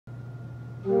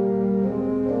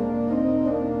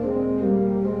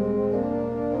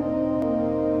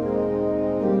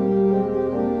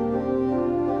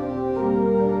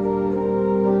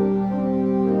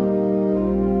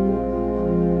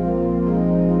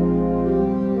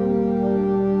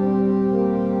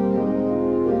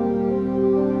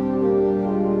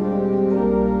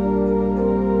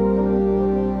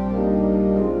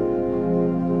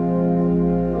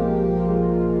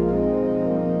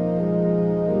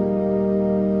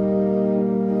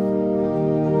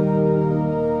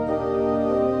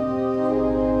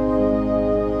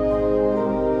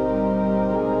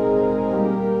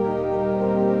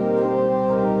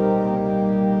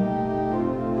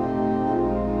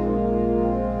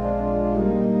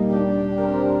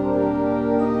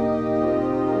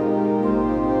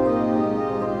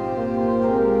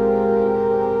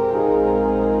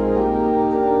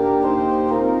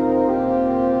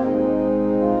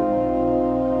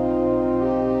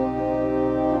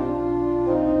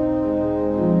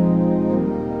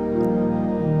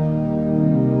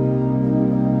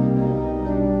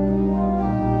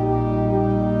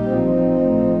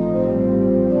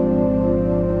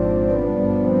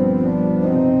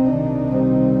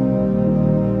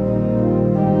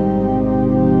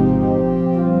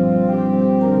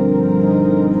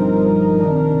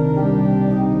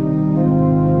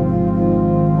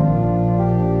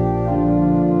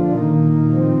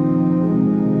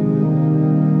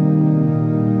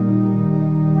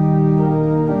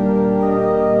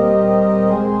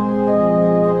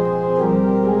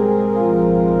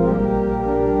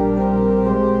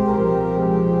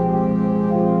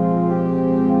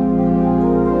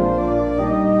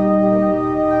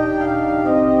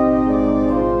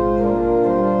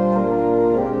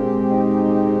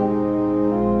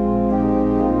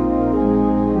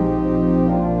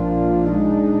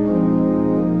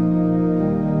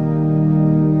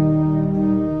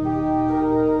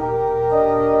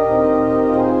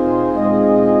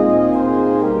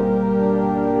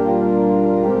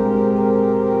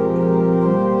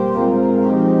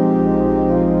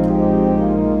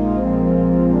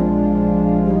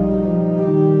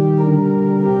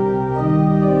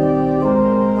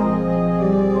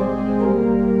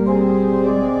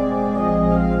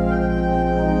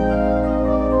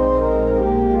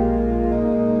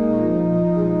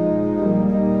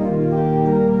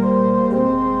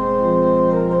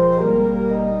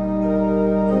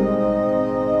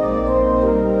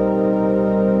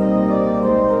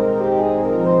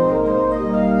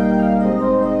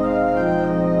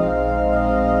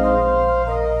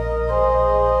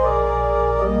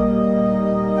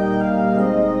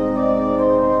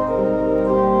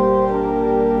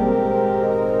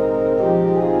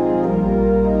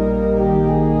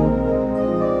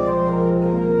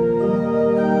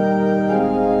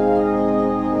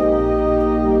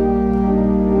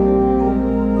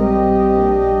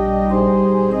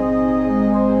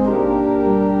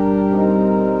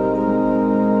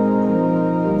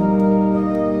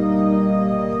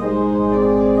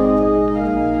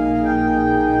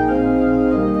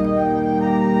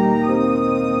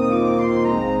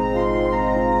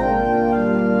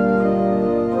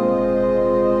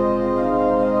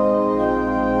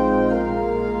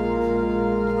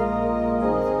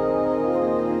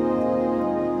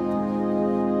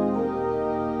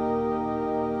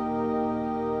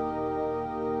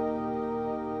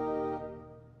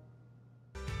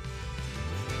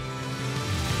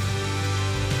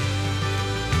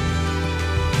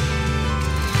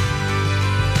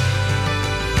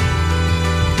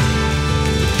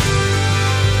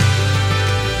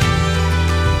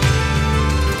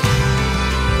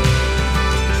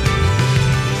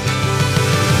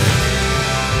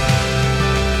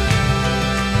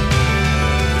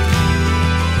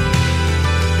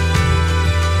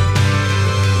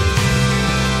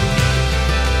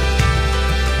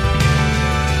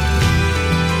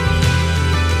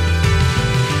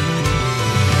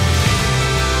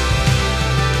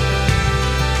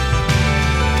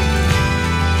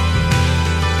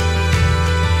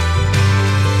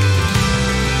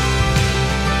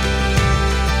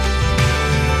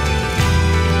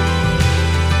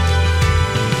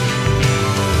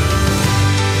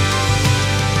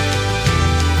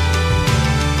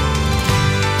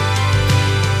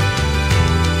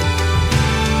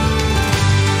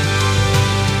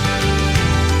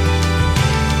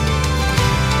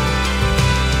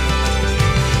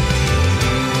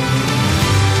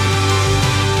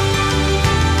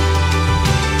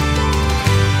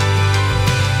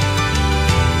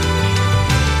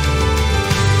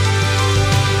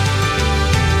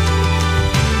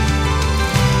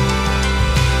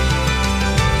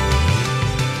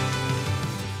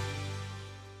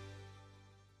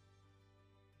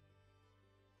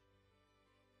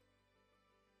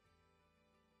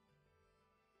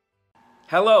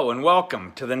Hello and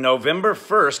welcome to the November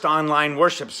 1st online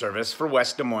worship service for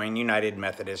West Des Moines United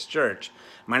Methodist Church.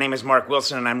 My name is Mark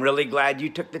Wilson and I'm really glad you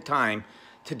took the time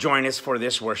to join us for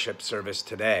this worship service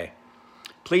today.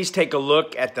 Please take a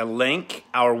look at the link,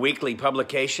 our weekly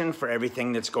publication for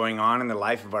everything that's going on in the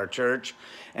life of our church.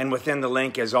 And within the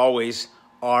link, as always,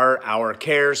 are our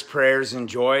cares, prayers, and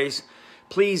joys.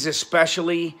 Please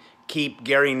especially keep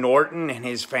Gary Norton and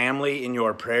his family in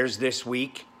your prayers this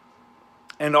week.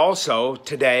 And also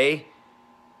today,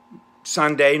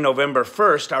 Sunday, November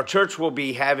 1st, our church will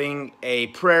be having a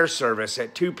prayer service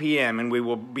at 2 p.m. and we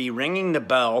will be ringing the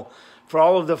bell for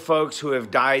all of the folks who have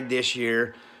died this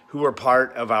year who are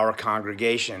part of our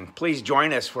congregation. Please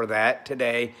join us for that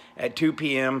today at 2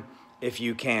 p.m. if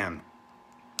you can.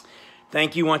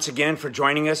 Thank you once again for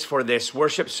joining us for this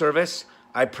worship service.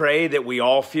 I pray that we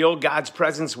all feel God's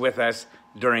presence with us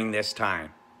during this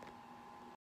time.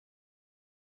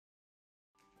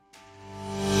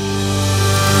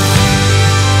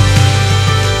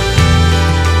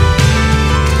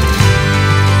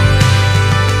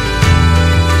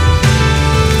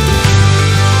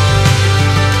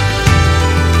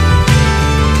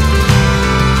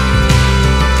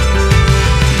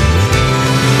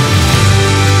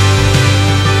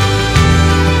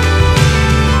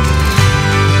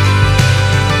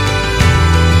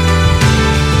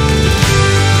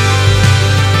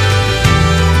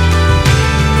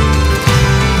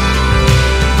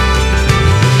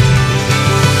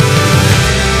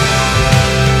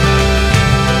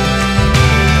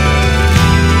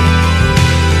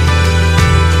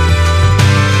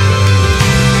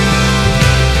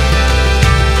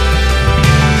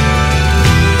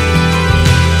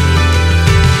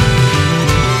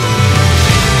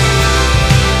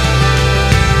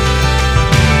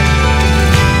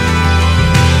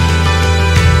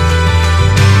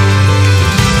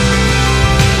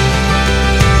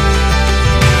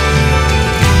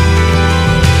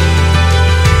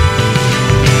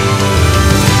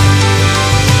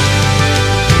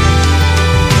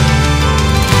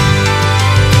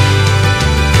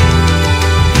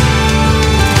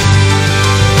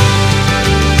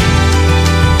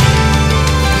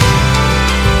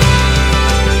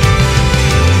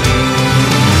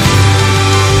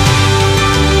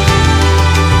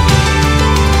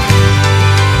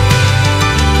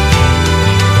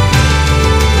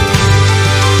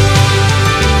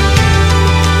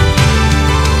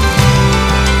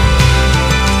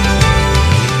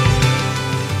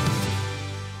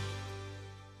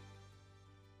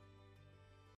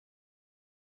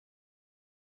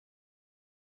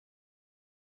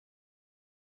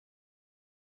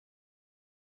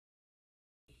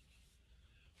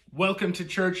 Welcome to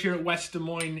church here at West Des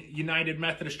Moines United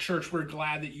Methodist Church. We're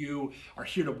glad that you are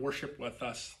here to worship with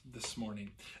us this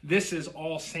morning. This is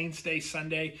All Saints Day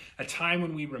Sunday, a time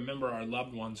when we remember our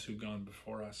loved ones who've gone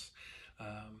before us.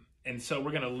 And so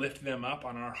we're going to lift them up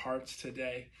on our hearts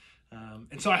today.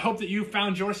 And so I hope that you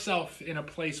found yourself in a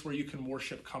place where you can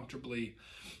worship comfortably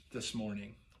this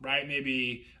morning, right?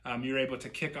 Maybe you're able to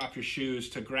kick off your shoes,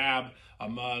 to grab a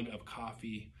mug of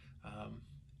coffee,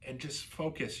 and just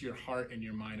focus your heart and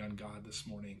your mind on God this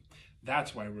morning.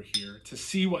 That's why we're here, to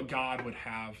see what God would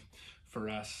have for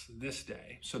us this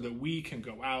day so that we can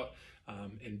go out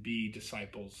and be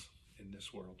disciples in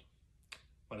this world.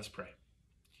 Let us pray.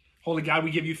 Holy God,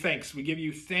 we give you thanks. We give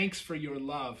you thanks for your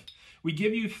love. We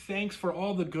give you thanks for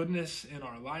all the goodness in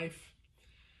our life.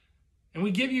 And we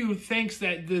give you thanks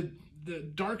that the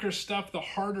darker stuff, the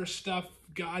harder stuff,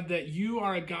 God, that you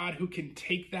are a God who can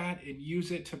take that and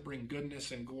use it to bring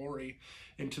goodness and glory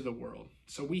into the world.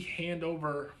 So we hand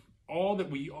over all that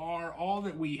we are, all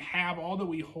that we have, all that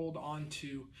we hold on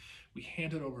to. We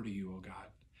hand it over to you, oh God.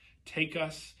 Take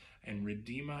us and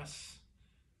redeem us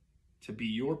to be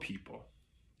your people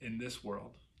in this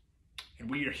world. And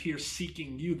we are here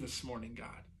seeking you this morning,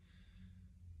 God.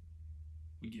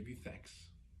 We give you thanks.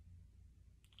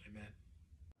 Amen.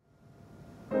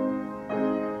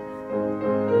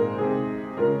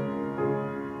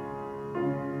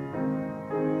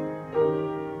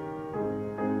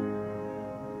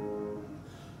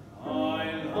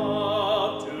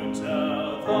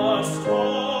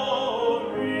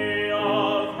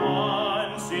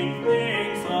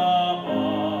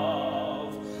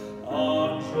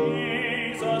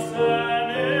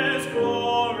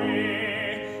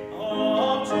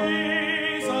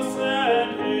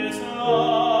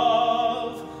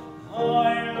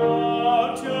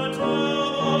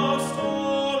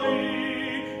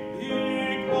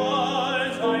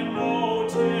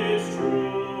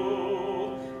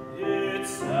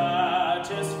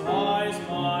 Satisfies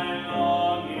my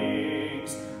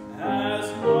longings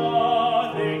as long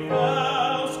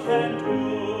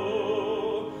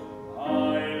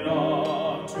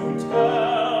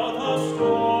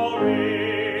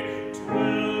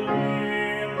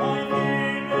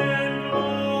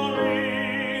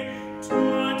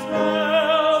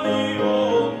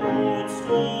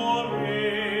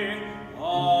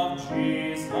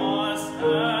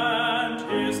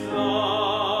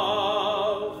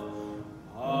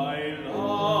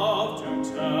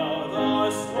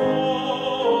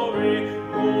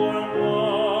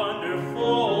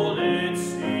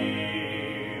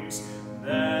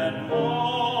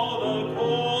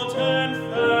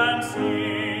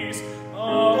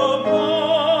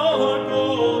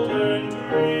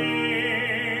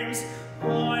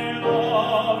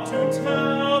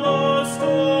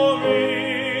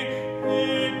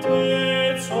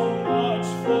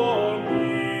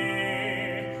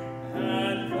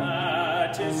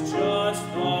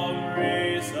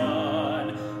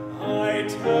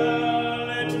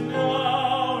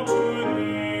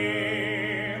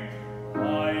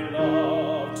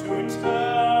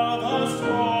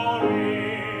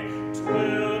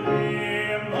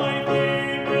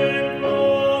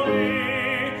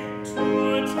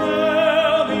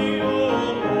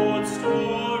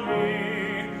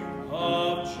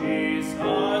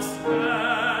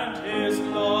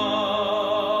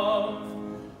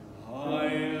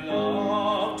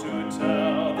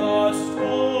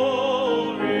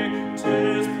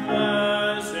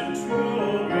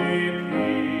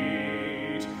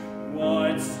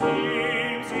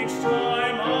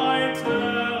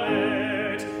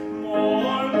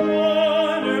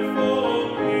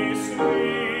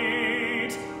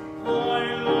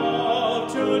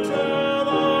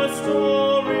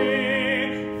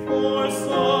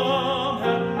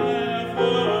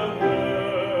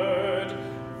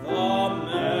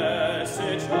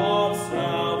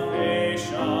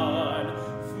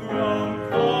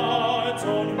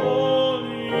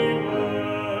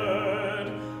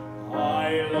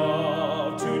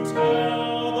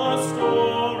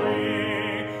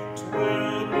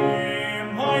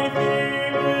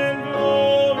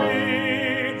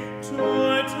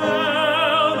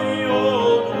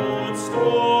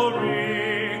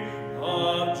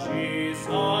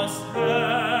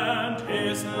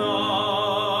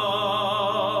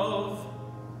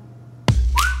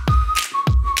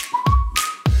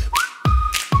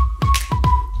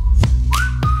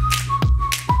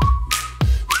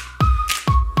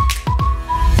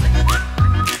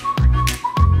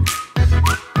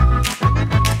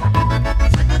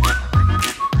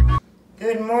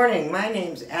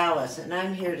Alice, and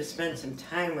I'm here to spend some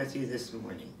time with you this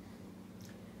morning.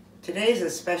 Today's a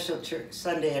special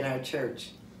Sunday in our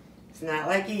church. It's not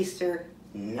like Easter,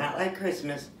 not like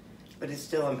Christmas, but it's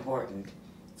still important.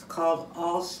 It's called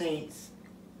All Saints'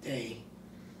 Day.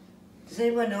 Does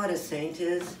anyone know what a saint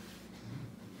is?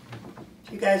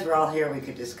 If you guys were all here, we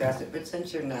could discuss it, but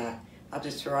since you're not, I'll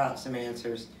just throw out some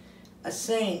answers. A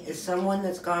saint is someone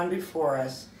that's gone before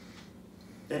us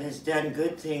that has done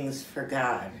good things for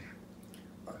God.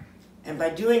 And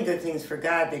by doing good things for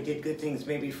God, they did good things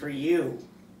maybe for you.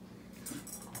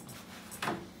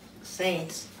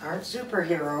 Saints aren't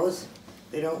superheroes.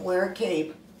 They don't wear a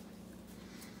cape.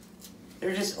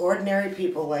 They're just ordinary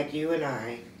people like you and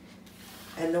I.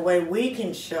 And the way we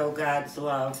can show God's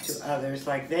love to others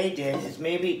like they did is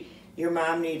maybe your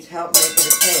mom needs help making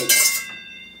a cake.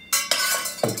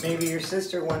 Maybe your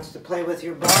sister wants to play with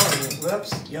your ball and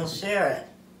whoops, you'll share it.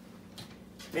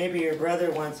 Maybe your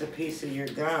brother wants a piece of your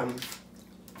gum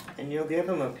and you'll give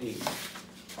him a piece.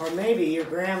 Or maybe your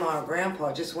grandma or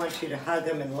grandpa just want you to hug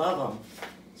them and love them,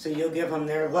 so you'll give them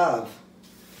their love.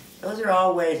 Those are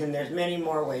all ways, and there's many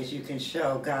more ways you can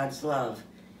show God's love.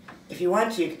 If you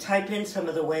want to, you can type in some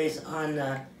of the ways on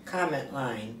the comment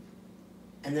line,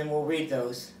 and then we'll read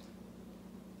those.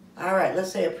 All right,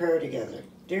 let's say a prayer together.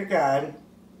 Dear God,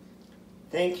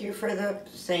 thank you for the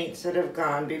saints that have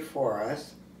gone before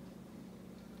us.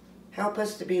 Help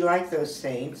us to be like those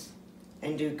saints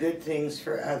and do good things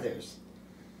for others.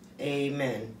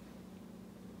 Amen.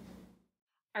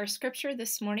 Our scripture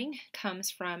this morning comes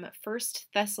from 1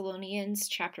 Thessalonians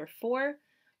chapter 4,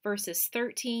 verses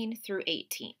 13 through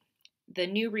 18, the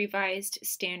New Revised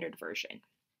Standard Version.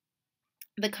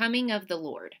 The coming of the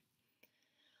Lord.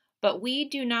 But we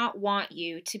do not want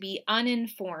you to be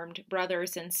uninformed,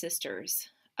 brothers and sisters,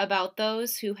 about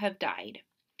those who have died,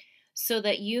 so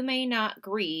that you may not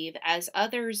grieve as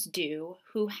others do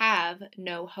who have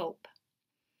no hope.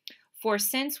 For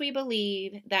since we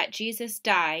believe that Jesus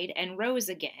died and rose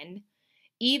again,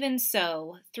 even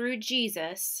so, through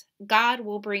Jesus, God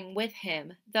will bring with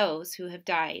him those who have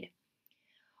died.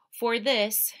 For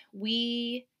this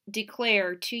we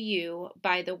declare to you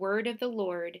by the word of the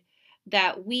Lord,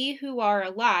 that we who are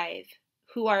alive,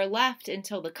 who are left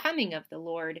until the coming of the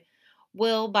Lord,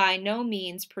 will by no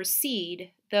means precede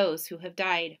those who have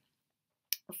died.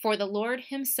 For the Lord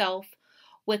himself,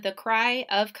 with a cry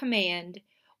of command,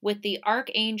 with the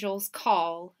archangel's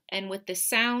call, and with the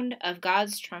sound of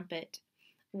God's trumpet,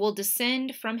 will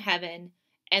descend from heaven,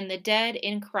 and the dead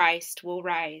in Christ will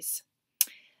rise.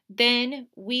 Then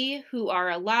we who are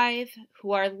alive,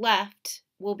 who are left,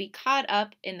 will be caught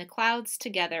up in the clouds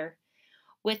together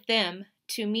with them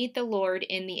to meet the Lord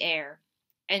in the air,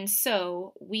 and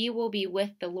so we will be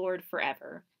with the Lord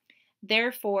forever.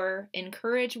 Therefore,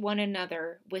 encourage one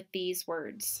another with these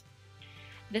words.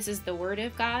 This is the word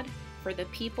of God for the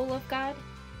people of God.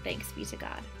 Thanks be to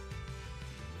God.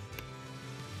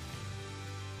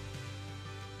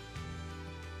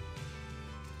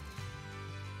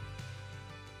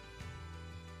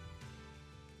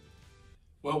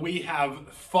 Well, we have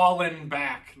fallen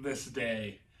back this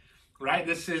day, right?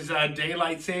 This is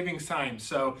daylight savings time.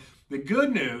 So the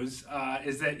good news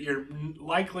is that you're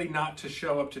likely not to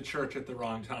show up to church at the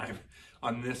wrong time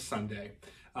on this Sunday.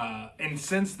 And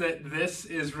since that this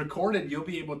is recorded, you'll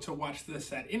be able to watch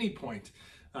this at any point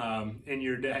in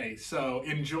your day. So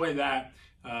enjoy that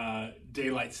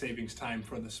daylight savings time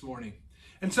for this morning.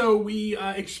 And so we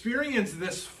experience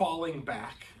this falling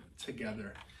back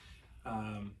together.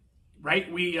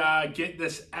 Right? We get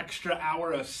this extra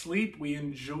hour of sleep. We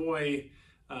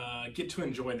get to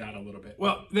enjoy that a little bit.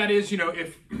 Well, that is,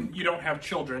 if you don't have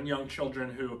children, young children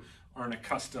who aren't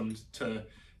accustomed to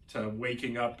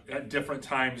waking up at different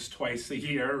times twice a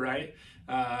year, right?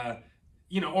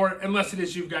 Or unless it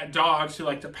is you've got dogs who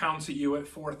like to pounce at you at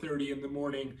 4:30 in the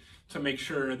morning to make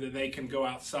sure that they can go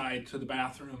outside to the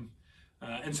bathroom.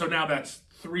 And so now that's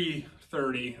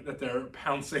 3:30 that they're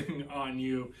pouncing on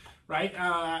you, right?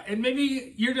 And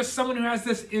maybe you're just someone who has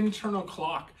this internal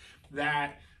clock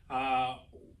that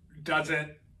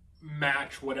doesn't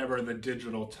match whatever the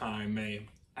digital time may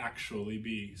actually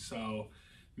be. So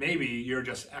maybe you're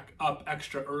just up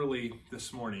extra early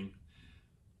this morning.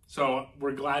 So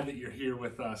we're glad that you're here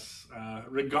with us,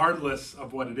 regardless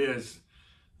of what it is.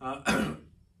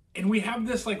 And we have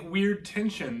this weird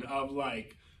tension of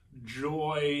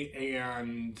joy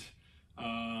and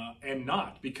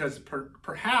not, because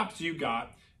perhaps you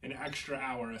got an extra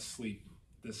hour of sleep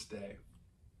this day.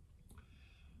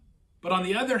 But on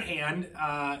the other hand,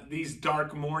 these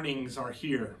dark mornings are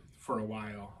here for a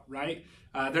while, right?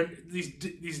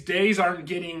 These days aren't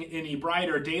getting any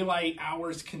brighter. Daylight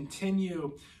hours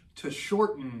continue to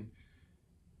shorten,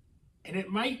 and it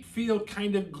might feel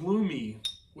kind of gloomy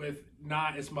with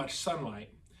not as much sunlight.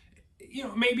 You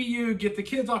know, maybe you get the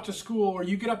kids off to school, or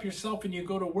you get up yourself and you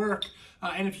go to work,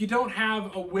 and if you don't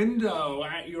have a window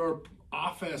at your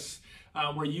office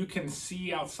where you can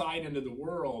see outside into the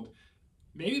world,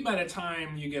 maybe by the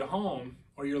time you get home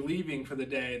or you're leaving for the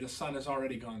day, the sun has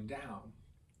already gone down.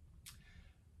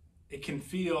 It can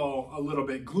feel a little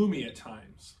bit gloomy at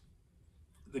times.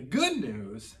 The good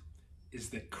news is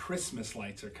that Christmas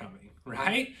lights are coming,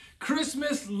 right?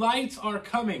 Christmas lights are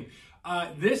coming.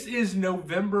 This is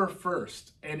November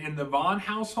 1st, and in the Vaughn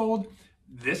household,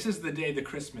 this is the day the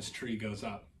Christmas tree goes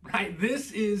up, right?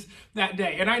 This is that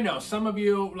day. And I know some of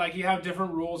you, like, you have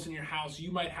different rules in your house.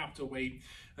 You might have to wait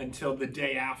until the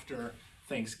day after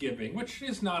Thanksgiving, which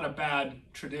is not a bad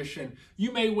tradition.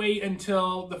 You may wait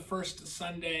until the first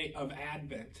Sunday of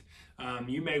Advent.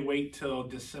 You may wait till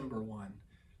December 1.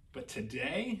 But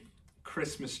today,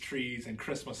 Christmas trees and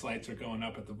Christmas lights are going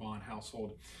up at the Vaughn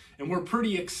household, and we're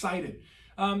pretty excited.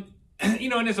 You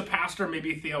know, and as a pastor,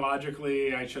 maybe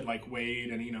theologically, I should like wait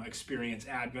and, you know, experience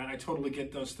Advent. I totally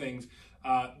get those things,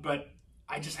 but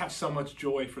I just have so much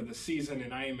joy for the season,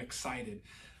 and I am excited.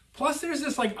 Plus, there's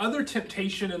this like other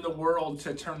temptation in the world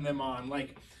to turn them on.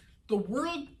 Like, the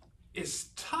world is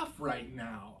tough right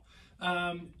now.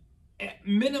 At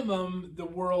minimum, the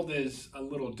world is a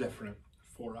little different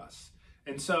for us.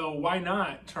 And so why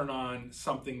not turn on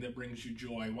something that brings you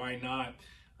joy? Why not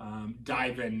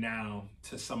dive in now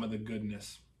to some of the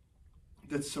goodness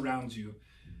that surrounds you?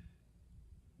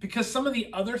 Because some of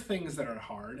the other things that are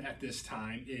hard at this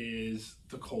time is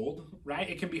the cold, right?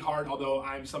 It can be hard, although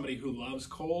I'm somebody who loves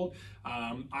cold.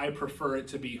 I prefer it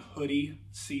to be hoodie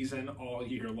season all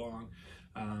year long.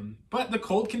 But the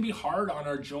cold can be hard on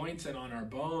our joints and on our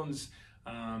bones.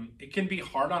 It can be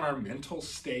hard on our mental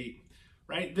state.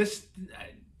 Right? This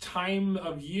time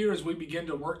of year, as we begin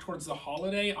to work towards the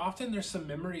holiday, often there's some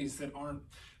memories that aren't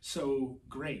so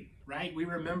great, right? We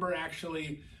remember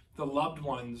actually the loved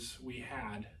ones we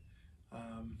had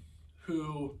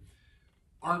who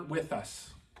aren't with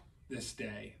us this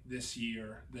day, this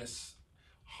year,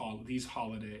 these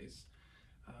holidays.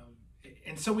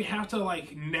 And so we have to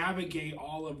like navigate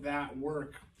all of that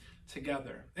work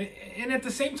together. And at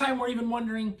the same time, we're even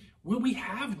wondering, will we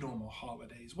have normal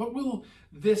holidays? What will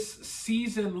this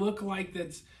season look like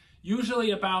that's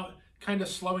usually about kind of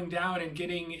slowing down and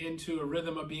getting into a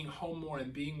rhythm of being home more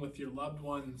and being with your loved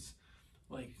ones?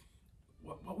 Like,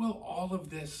 what will all of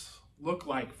this look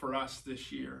like for us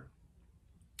this year?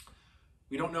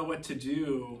 We don't know what to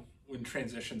do when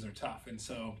transitions are tough. And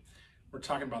so we're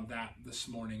talking about that this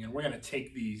morning, and we're going to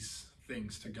take these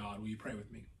things to God. Will you pray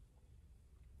with me?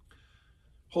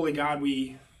 Holy God,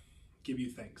 we give you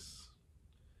thanks.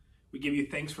 We give you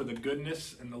thanks for the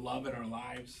goodness and the love in our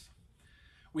lives.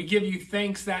 We give you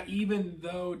thanks that even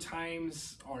though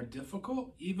times are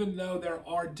difficult, even though there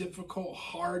are difficult,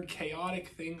 hard, chaotic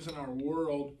things in our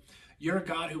world, you're a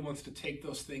God who wants to take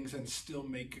those things and still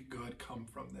make good come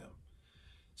from them.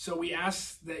 So we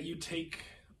ask that you take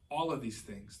all of these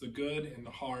things, the good and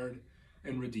the hard,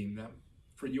 and redeem them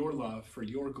for your love, for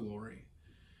your glory.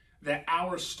 That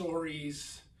our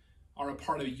stories are a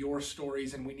part of your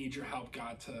stories, and we need your help,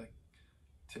 God,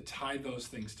 to tie those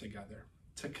things together,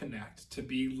 to connect, to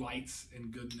be lights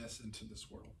and goodness into this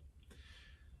world.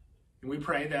 And we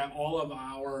pray that all of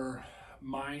our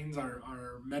minds,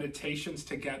 our meditations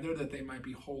together, that they might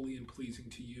be holy and pleasing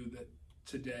to you, that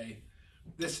today,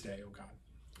 this day, oh God.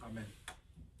 Amen.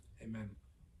 Amen.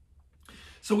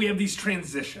 So we have these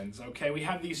transitions, okay? We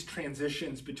have these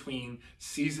transitions between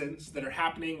seasons that are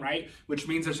happening, right? Which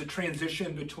means there's a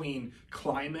transition between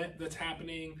climate that's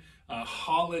happening,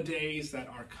 holidays that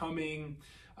are coming.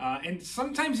 And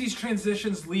sometimes these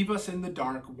transitions leave us in the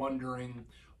dark wondering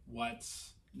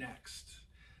what's next.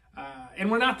 And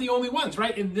we're not the only ones,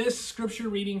 right? In this scripture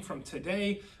reading from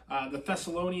today, the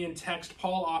Thessalonian text,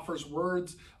 Paul offers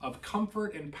words of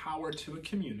comfort and power to a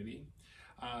community.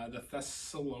 The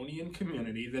Thessalonian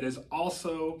community that is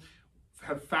also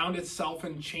have found itself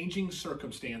in changing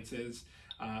circumstances.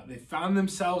 They found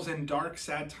themselves in dark,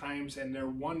 sad times, and they're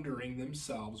wondering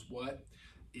themselves, what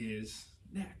is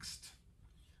next?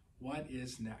 What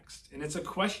is next? And it's a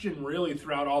question really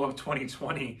throughout all of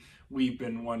 2020 we've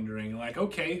been wondering, like,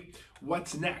 okay,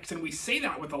 what's next? And we say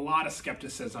that with a lot of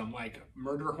skepticism, like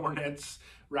murder hornets,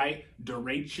 right?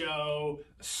 Derecho,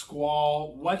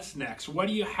 squall, what's next? What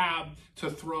do you have to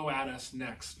throw at us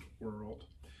next, world?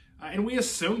 And we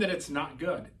assume that it's not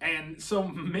good. And so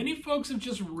many folks have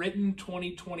just written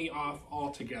 2020 off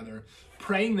altogether,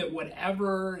 praying that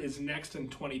whatever is next in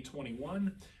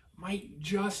 2021 might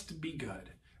just be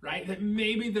good, right? That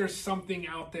maybe there's something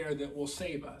out there that will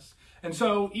save us. And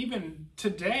so even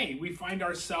today, we find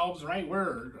ourselves, right,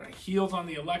 we're heels on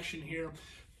the election here,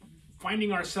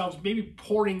 finding ourselves maybe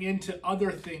pouring into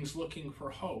other things looking for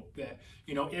hope. That,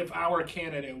 if our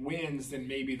candidate wins, then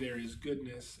maybe there is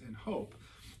goodness and hope.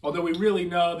 Although we really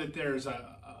know that there's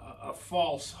a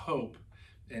false hope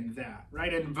in that,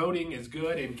 right? And voting is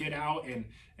good, and get out and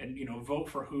vote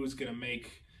for who's going to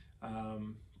make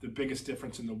the biggest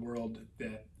difference in the world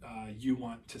that you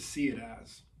want to see it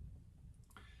as.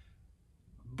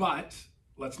 But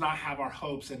let's not have our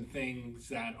hopes in things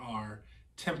that are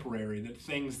temporary, that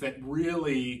things that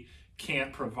really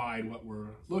can't provide what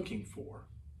we're looking for.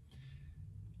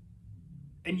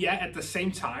 And yet, at the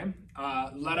same time,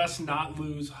 let us not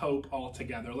lose hope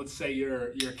altogether. Let's say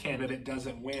your candidate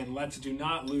doesn't win. Let's do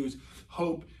not lose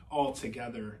hope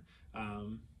altogether.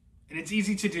 And it's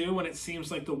easy to do when it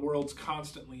seems like the world's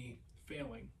constantly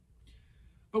failing.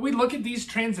 But we look at these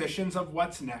transitions of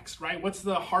what's next, right? What's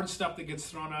the hard stuff that gets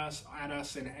thrown at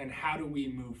us, and how do we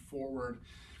move forward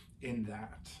in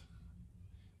that?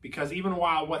 Because even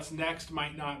while what's next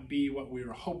might not be what we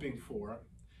were hoping for,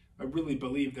 I really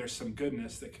believe there's some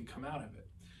goodness that can come out of it.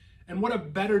 And what a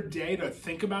better day to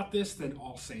think about this than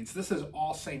All Saints. This is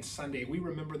All Saints Sunday. We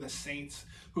remember the saints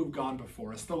who've gone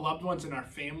before us, the loved ones in our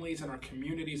families and our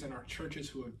communities and our churches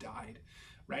who have died,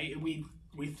 right? And we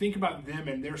think about them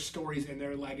and their stories and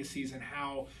their legacies, and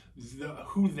how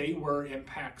who they were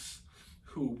impacts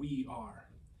who we are,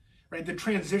 right? The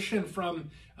transition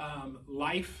from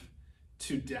life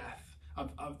to death,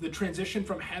 of the transition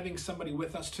from having somebody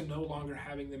with us to no longer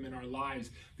having them in our lives.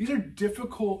 These are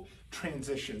difficult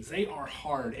transitions. They are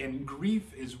hard, and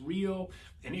grief is real,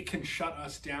 and it can shut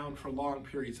us down for long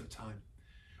periods of time.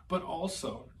 But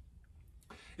also,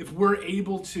 if we're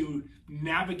able to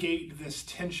navigate this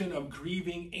tension of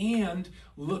grieving and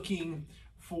looking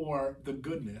for the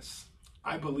goodness,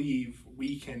 I believe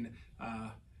we can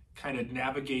kind of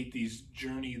navigate this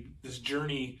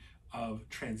journey of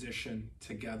transition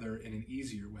together in an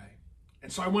easier way. And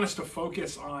so I want us to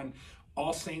focus on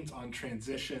All Saints, on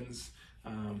transitions,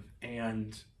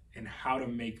 and how to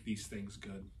make these things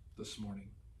good this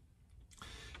morning.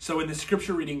 So in the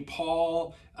scripture reading,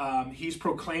 Paul, he's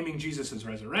proclaiming Jesus'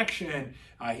 resurrection.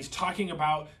 He's talking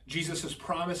about Jesus'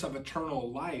 promise of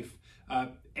eternal life.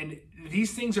 And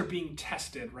these things are being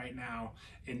tested right now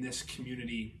in this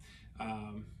community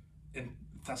in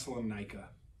Thessalonica.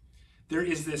 There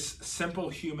is this simple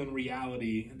human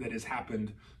reality that has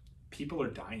happened. People are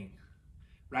dying,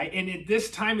 right? And at this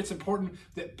time, it's important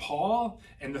that Paul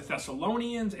and the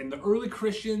Thessalonians and the early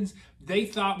Christians, they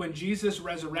thought when Jesus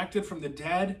resurrected from the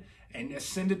dead and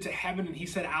ascended to heaven and he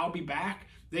said, "I'll be back,"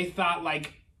 they thought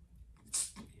like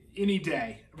any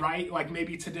day, right? Like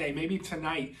maybe today, maybe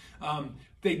tonight.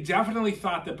 They definitely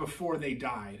thought that before they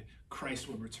died, Christ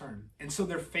would return. And so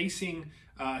they're facing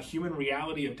human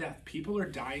reality of death. People are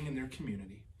dying in their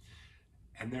community.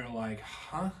 And they're like,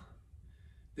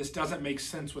 this doesn't make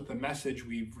sense with the message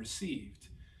we've received.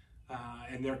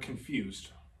 And they're confused,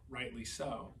 rightly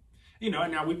so.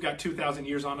 Now we've got 2,000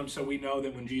 years on them, so we know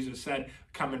that when Jesus said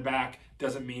coming back,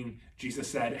 doesn't mean Jesus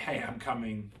said, "Hey, I'm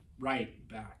coming right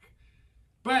back."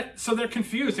 But so they're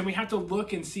confused, and we have to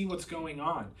look and see what's going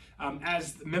on.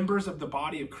 As members of the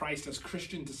body of Christ, as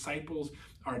Christian disciples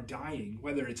are dying,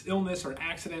 whether it's illness or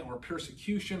accident or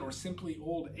persecution or simply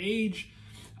old age,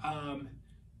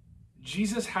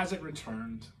 Jesus hasn't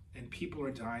returned and people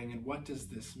are dying. And what does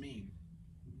this mean?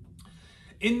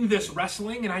 In this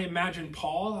wrestling, and I imagine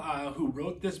Paul, who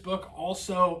wrote this book,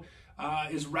 also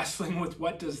is wrestling with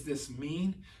what does this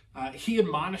mean? He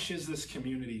admonishes this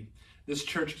community, this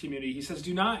church community. He says,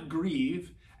 "Do not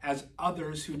grieve as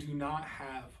others who do not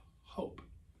have hope."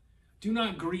 Do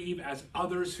not grieve as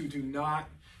others who do not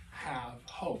have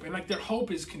hope. And their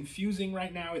hope is confusing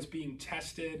right now. It's being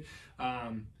tested.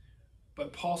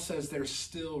 But Paul says there's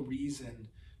still reason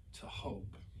to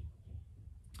hope.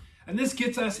 And this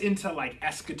gets us into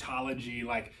eschatology,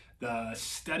 the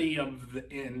study of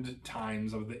the end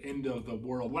times, of the end of the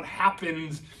world. What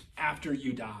happens after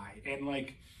you die?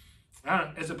 And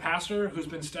as a pastor who's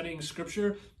been studying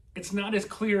scripture, it's not as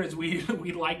clear as we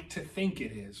like to think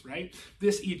it is, right?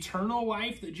 This eternal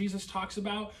life that Jesus talks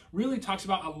about really talks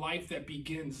about a life that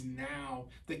begins now,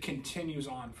 that continues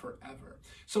on forever.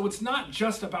 So it's not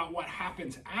just about what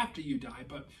happens after you die,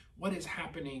 but what is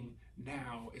happening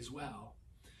now as well.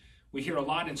 We hear a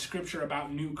lot in scripture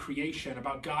about new creation,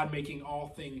 about God making all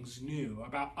things new,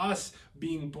 about us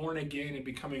being born again and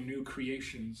becoming new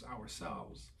creations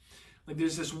ourselves.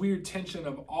 There's this weird tension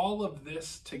of all of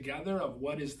this together, of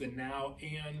what is the now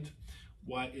and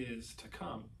what is to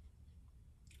come.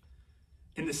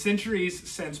 In the centuries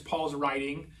since Paul's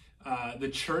writing, the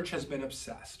church has been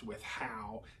obsessed with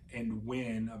how and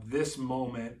when of this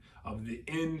moment of the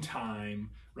end time,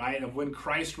 right? Of when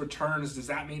Christ returns. Does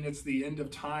that mean it's the end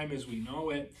of time as we know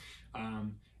it?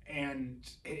 The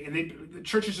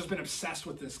church has just been obsessed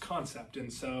with this concept.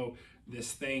 And so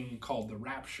this thing called the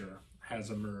rapture has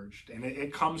emerged. And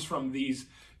it comes from these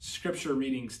scripture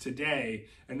readings today.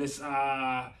 And this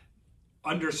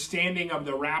understanding of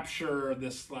the rapture,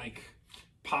 this like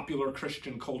popular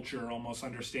Christian culture almost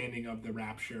understanding of the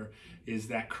rapture, is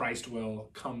that Christ will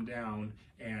come down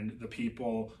and the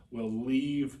people will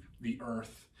leave the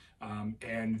earth,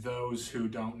 and those who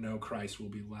don't know Christ will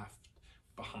be left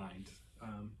behind.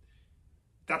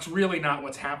 That's really not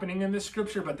what's happening in this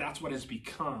scripture, but that's what has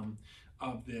become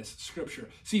of this scripture.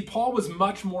 See, Paul was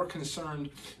much more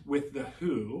concerned with the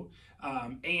who,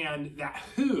 and that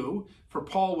who for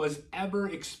Paul was ever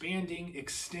expanding,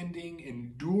 extending,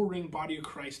 enduring body of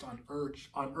Christ on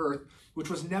earth,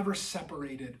 which was never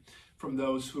separated from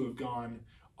those who have gone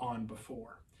on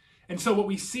before. And so what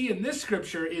we see in this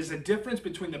scripture is a difference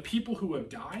between the people who have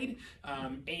died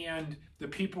and the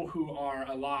people who are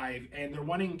alive. And they're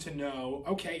wanting to know,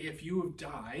 okay, if you have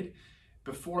died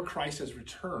before Christ has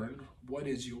returned, what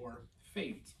is your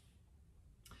fate?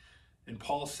 And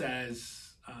Paul says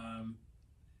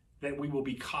that we will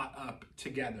be caught up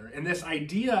together. And this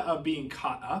idea of being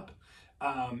caught up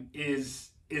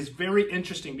is very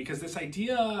interesting, because this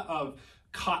idea of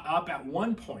caught up at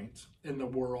one point in the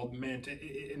world meant,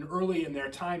 and early in their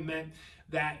time, meant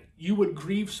that you would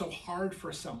grieve so hard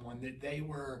for someone that they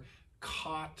were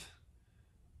caught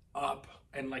up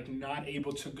and like not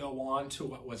able to go on to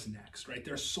what was next, right?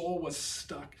 Their soul was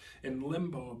stuck in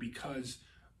limbo because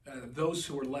those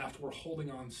who were left were holding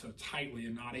on so tightly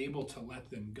and not able to let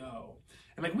them go.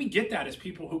 And like we get that as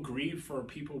people who grieve for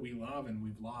people we love and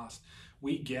we've lost.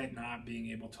 We get not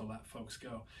being able to let folks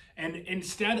go. And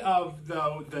instead of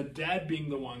the dead being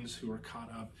the ones who are caught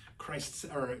up,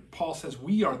 Paul says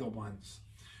we are the ones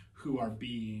who are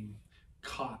being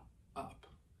caught up.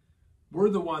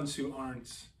 We're the ones who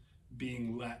aren't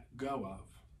being let go of.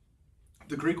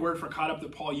 The Greek word for caught up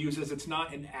that Paul uses, it's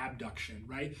not an abduction,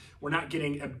 right? We're not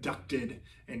getting abducted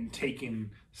and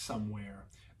taken somewhere,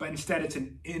 but instead it's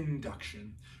an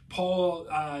induction. Paul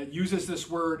uses this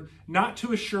word not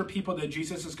to assure people that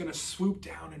Jesus is going to swoop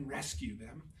down and rescue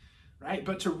them, right?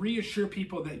 But to reassure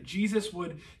people that Jesus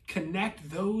would connect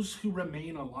those who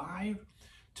remain alive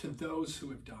to those who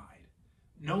have died.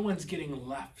 No one's getting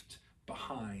left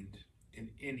behind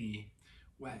in any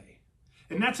way.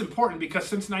 And that's important because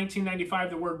since 1995,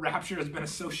 the word rapture has been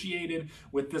associated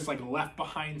with this like Left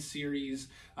Behind series,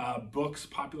 books,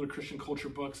 popular Christian culture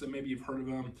books that maybe you've heard of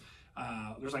them.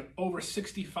 There's like over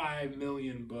 65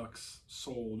 million books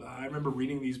sold. I remember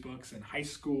reading these books in high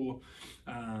school.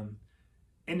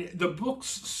 And the books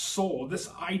sold, this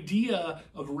idea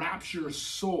of rapture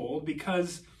sold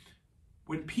because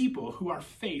when people who are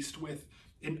faced with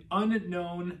an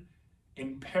unknown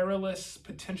and perilous,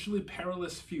 potentially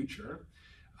perilous future,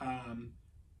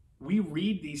 we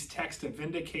read these texts to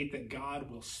vindicate that God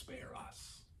will spare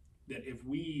us, that if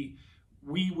we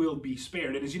will be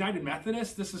spared. And as United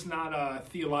Methodists, this is not a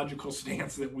theological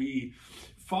stance that we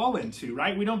fall into,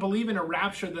 right? We don't believe in a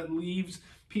rapture that leaves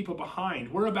people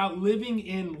behind. We're about living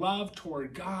in love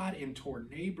toward God and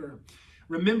toward neighbor.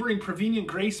 Remembering prevenient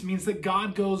grace means that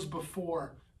God goes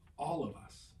before all of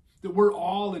us, that we're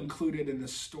all included in the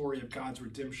story of God's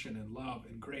redemption and love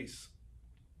and grace.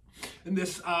 And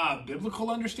this biblical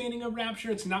understanding of rapture,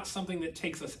 it's not something that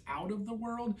takes us out of the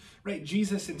world, right?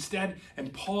 Jesus instead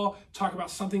and Paul talk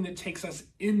about something that takes us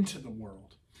into the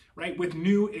world, right? With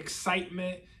new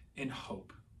excitement and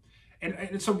hope.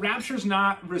 And so rapture is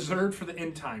not reserved for the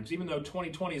end times, even though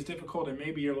 2020 is difficult and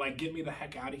maybe you're like, get me the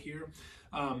heck out of here.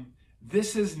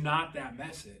 This is not that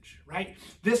message, right?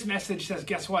 This message says,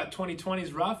 guess what? 2020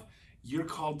 is rough. You're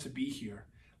called to be here.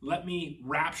 Let me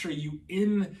rapture you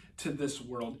into this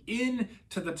world,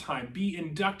 into the time. Be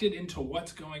inducted into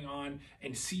what's going on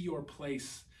and see your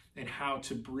place and how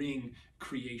to bring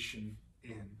creation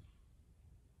in.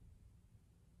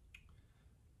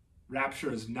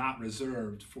 Rapture is not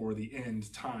reserved for the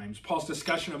end times. Paul's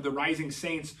discussion of the rising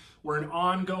saints were an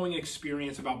ongoing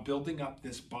experience about building up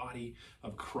this body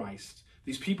of Christ.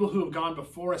 These people who have gone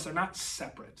before us are not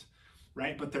separate,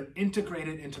 right? But they're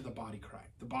integrated into the body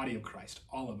of Christ,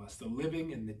 all of us, the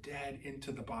living and the dead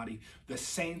into the body, the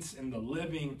saints and the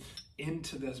living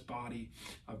into this body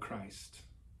of Christ.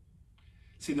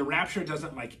 See, the rapture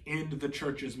doesn't like end the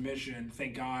church's mission.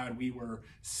 Thank God we were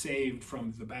saved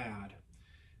from the bad.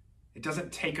 It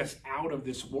doesn't take us out of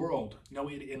this world. No,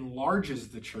 it enlarges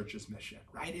the church's mission,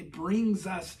 right? It brings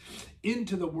us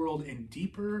into the world in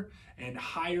deeper and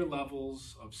higher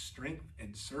levels of strength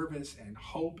and service and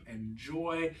hope and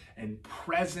joy and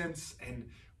presence. And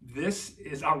this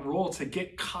is our role, to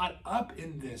get caught up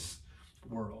in this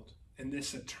world, in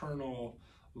this eternal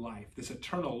life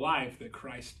that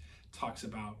Christ talks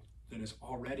about, that has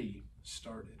already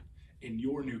started in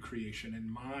your new creation, in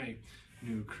my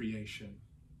new creation.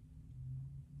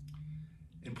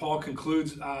 And Paul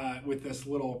concludes with this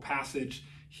little passage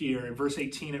here. In verse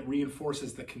 18, it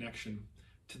reinforces the connection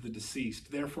to the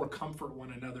deceased. Therefore, comfort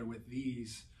one another with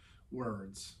these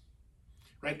words.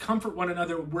 Right? Comfort one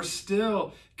another. We're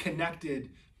still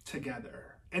connected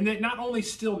together. And that not only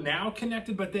still now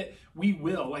connected, but that we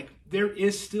will. Like, there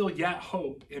is still yet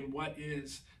hope in what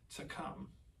is to come.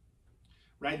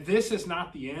 Right? This is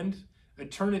not the end.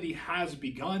 Eternity has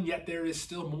begun, yet there is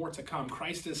still more to come.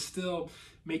 Christ is still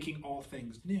making all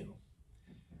things new.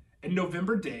 And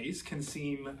November days can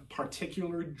seem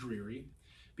particularly dreary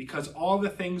because all the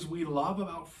things we love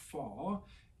about fall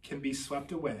can be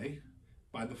swept away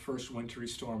by the first wintry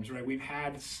storms, right? We've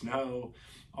had snow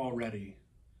already.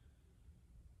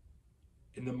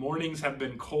 And the mornings have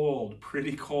been cold,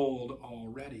 pretty cold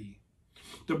already.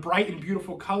 The bright and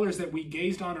beautiful colors that we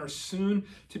gazed on are soon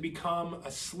to become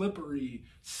a slippery,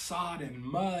 sodden,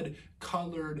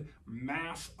 mud-colored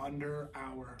mass under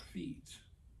our feet.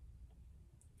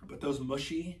 But those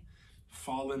mushy,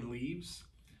 fallen leaves,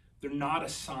 they're not a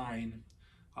sign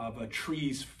of a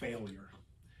tree's failure.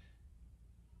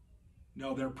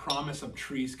 No, they're promise of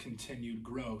trees' continued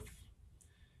growth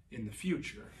in the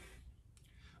future.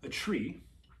 A tree,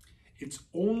 it's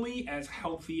only as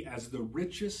healthy as the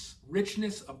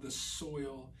richness of the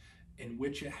soil in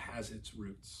which it has its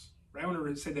roots. Right? I want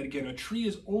to say that again. A tree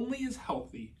is only as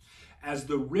healthy as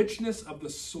the richness of the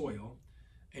soil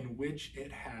in which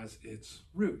it has its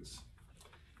roots.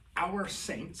 Our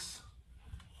saints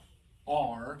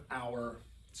are our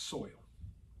soil.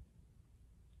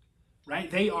 Right?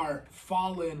 They are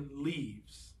fallen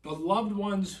leaves. The loved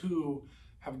ones who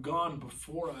have gone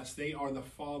before us, they are the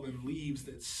fallen leaves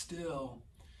that still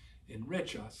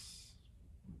enrich us.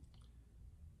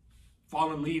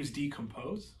 Fallen leaves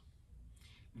decompose.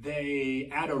 They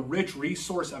add a rich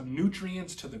resource of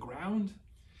nutrients to the ground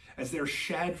as they're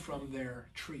shed from their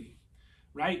tree.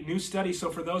 Right? New study.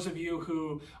 So for those of you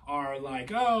who are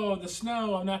like, oh, the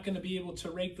snow, I'm not going to be able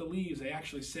to rake the leaves. They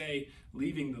actually say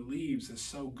leaving the leaves is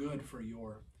so good for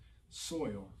your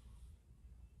soil.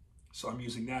 So I'm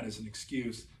using that as an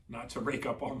excuse not to rake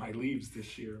up all my leaves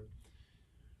this year.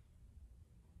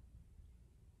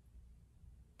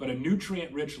 But a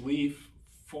nutrient-rich leaf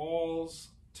falls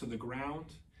to the ground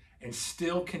and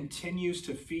still continues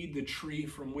to feed the tree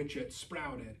from which it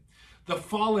sprouted. The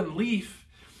fallen leaf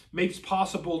makes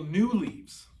possible new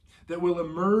leaves that will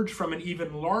emerge from an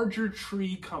even larger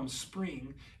tree come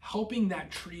spring, helping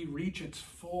that tree reach its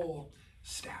full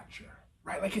stature.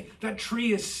 Right? Like that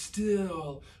tree is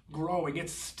still growing.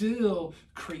 It's still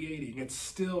creating. It's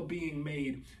still being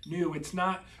made new. It's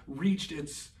not reached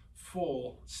its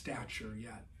full stature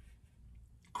yet.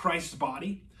 Christ's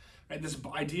body, right? This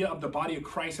idea of the body of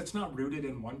Christ, it's not rooted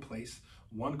in one place,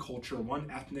 one culture,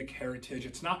 one ethnic heritage.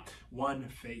 It's not one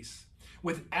face.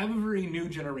 With every new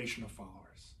generation of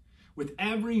followers, with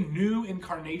every new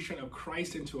incarnation of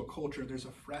Christ into a culture, there's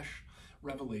a fresh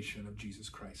revelation of Jesus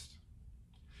Christ.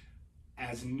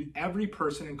 As every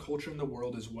person and culture in the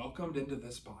world is welcomed into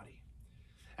this body,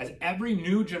 as every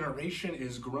new generation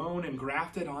is grown and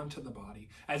grafted onto the body,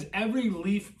 as every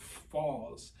leaf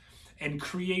falls and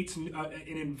creates an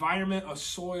environment, a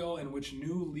soil in which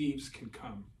new leaves can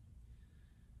come,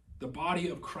 the body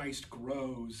of Christ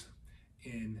grows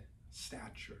in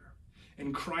stature.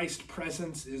 And Christ's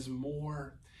presence is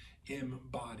more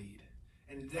embodied.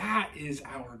 And that is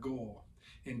our goal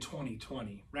in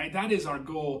 2020, right? That is our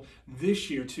goal this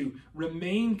year, to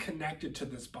remain connected to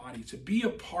this body, to be a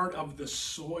part of the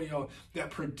soil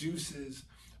that produces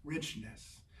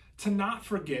richness, to not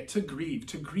forget, to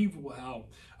grieve well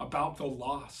about the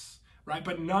loss, right?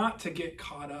 But not to get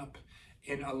caught up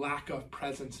in a lack of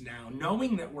presence now,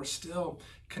 knowing that we're still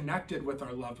connected with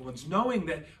our loved ones, knowing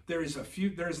that there's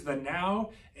the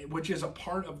now, which is a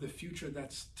part of the future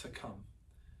that's to come.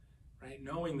 Right?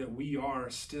 Knowing that we are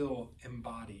still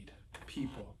embodied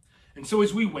people. And so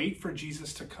as we wait for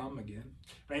Jesus to come again,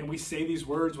 right? And we say these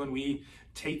words when we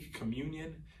take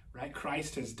communion, right?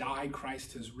 Christ has died,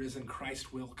 Christ has risen,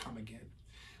 Christ will come again.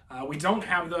 We don't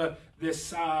have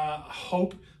this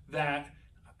hope that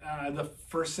the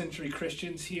first century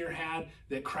Christians here had,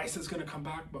 that Christ is going to come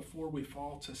back before we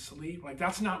fall to sleep. Like,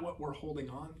 that's not what we're holding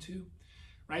on to,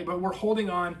 right? But we're holding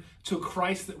on to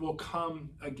Christ that will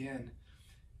come again.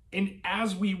 And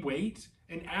as we wait,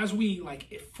 and as we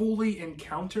fully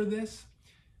encounter this,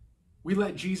 we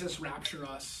let Jesus rapture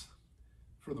us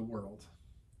for the world,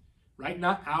 right?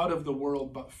 Not out of the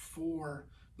world, but for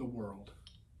the world.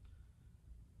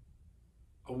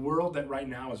 A world that right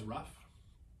now is rough,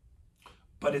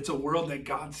 but it's a world that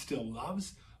God still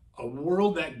loves, a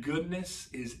world that goodness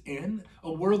is in,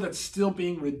 a world that's still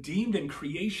being redeemed, and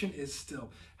creation is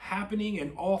still happening,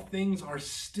 and all things are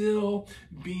still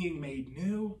being made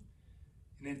new.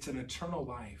 And it's an eternal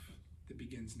life that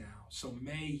begins now. So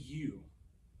may you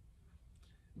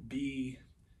be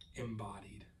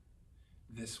embodied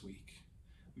this week.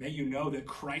 May you know that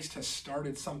Christ has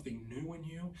started something new in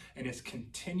you and is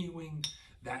continuing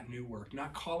that new work,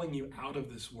 not calling you out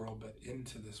of this world, but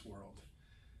into this world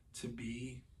to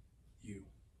be you.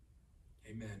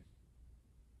 Amen.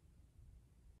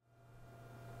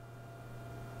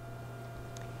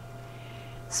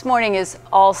 This morning is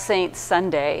All Saints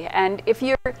Sunday, and if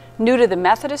you're new to the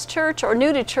Methodist Church or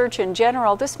new to church in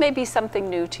general, this may be something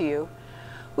new to you.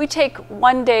 We take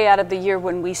one day out of the year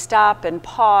when we stop and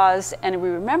pause and we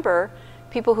remember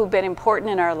people who've been important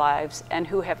in our lives and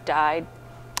who have died.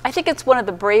 I think it's one of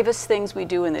the bravest things we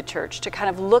do in the church, to kind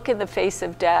of look in the face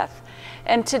of death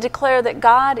and to declare that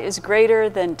God is greater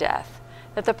than death,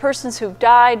 that the persons who've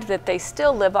died, that they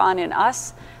still live on in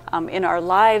us, in our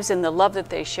lives, in the love that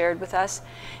they shared with us,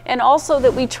 and also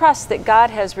that we trust that God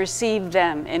has received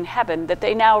them in heaven, that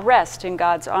they now rest in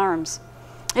God's arms.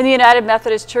 In the United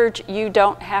Methodist Church, you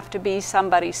don't have to be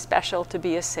somebody special to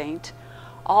be a saint.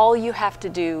 All you have to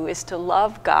do is to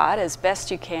love God as best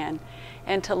you can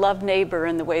and to love neighbor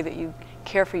in the way that you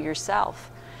care for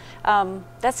yourself.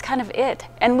 That's kind of it.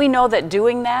 And we know that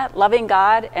doing that, loving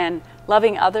God and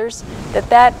loving others,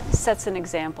 that sets an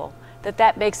example,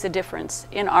 that makes a difference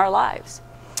in our lives.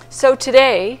 So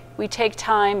today, we take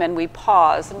time and we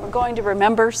pause, and we're going to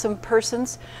remember some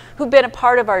persons who've been a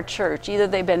part of our church. Either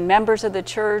they've been members of the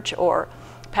church, or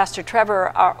Pastor Trevor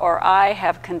or I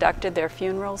have conducted their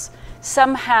funerals.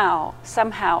 Somehow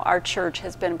our church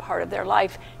has been part of their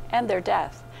life and their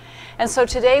death. And so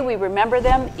today we remember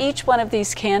them. Each one of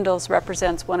these candles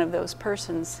represents one of those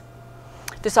persons.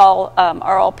 This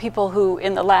are all people who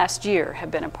in the last year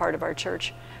have been a part of our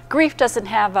church. Grief doesn't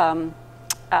have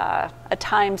a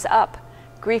time's up.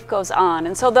 Grief goes on.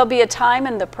 And so there'll be a time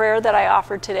in the prayer that I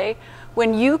offered today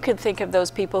when you could think of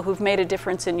those people who've made a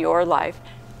difference in your life.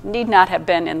 Need not have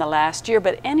been in the last year,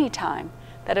 but any time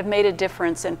that have made a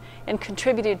difference and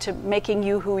contributed to making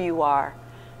you who you are.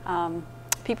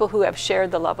 People who have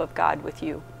shared the love of God with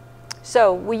you.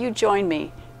 So will you join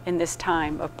me in this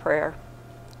time of prayer?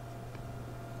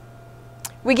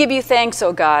 We give you thanks,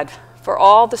 O God, for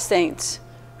all the saints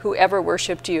who ever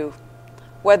worshiped you,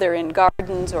 whether in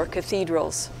gardens or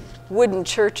cathedrals, wooden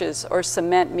churches or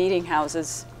cement meeting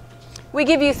houses. We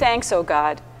give you thanks, O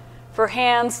God, for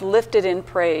hands lifted in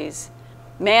praise,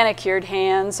 manicured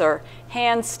hands or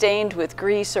hands stained with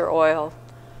grease or oil,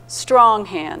 strong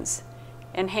hands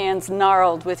and hands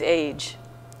gnarled with age,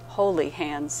 holy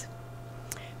hands.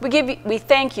 We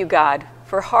thank you, God,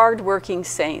 for hard-working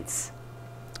saints,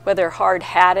 whether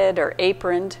hard-hatted or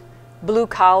aproned,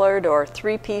 blue-collared or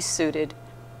three-piece suited.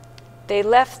 They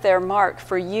left their mark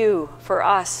for you, for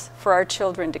us, for our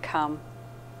children to come.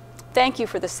 Thank you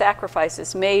for the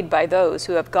sacrifices made by those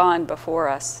who have gone before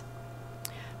us.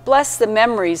 Bless the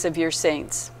memories of your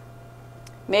saints.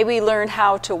 May we learn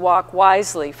how to walk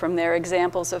wisely from their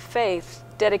examples of faith,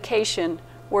 dedication,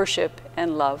 worship,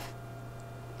 and love.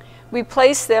 We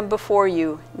place them before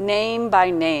you, name by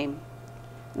name,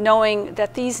 knowing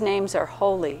that these names are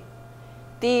holy.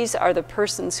 These are the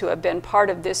persons who have been part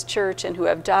of this church and who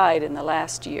have died in the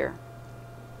last year.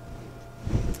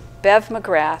 Bev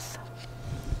McGrath,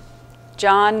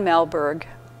 John Melberg,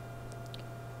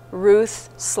 Ruth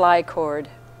Slycord,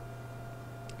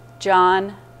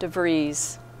 John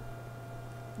DeVries,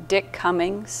 Dick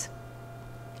Cummings,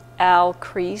 Al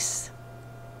Crease,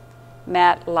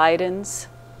 Matt Lydens,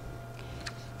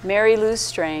 Mary Lou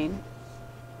Strain,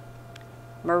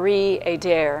 Marie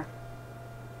Adair,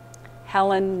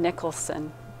 Helen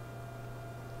Nicholson,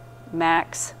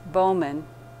 Max Bowman,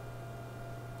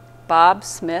 Bob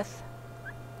Smith,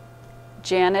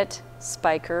 Janet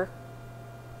Spiker,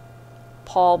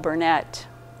 Paul Burnett,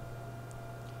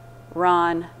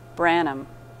 Ron Branham,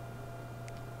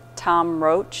 Tom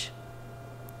Roach,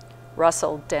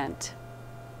 Russell Dent,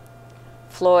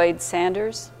 Floyd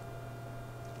Sanders,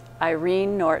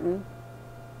 Irene Norton,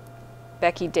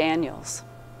 Becky Daniels,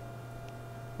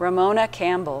 Ramona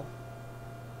Campbell,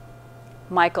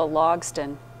 Michael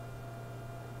Logston,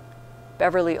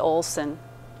 Beverly Olson,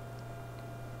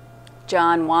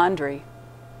 John Wandry,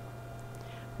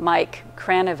 Mike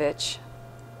Kranovich,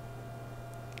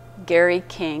 Gary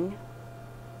King,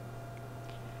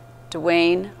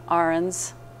 Dwayne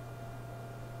Ahrens,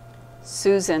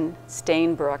 Susan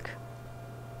Stainbrook,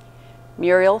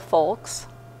 Muriel Folks,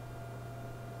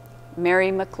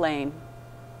 Mary McLean,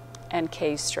 and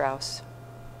Kay Strauss.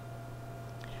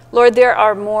 Lord, there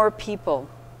are more people.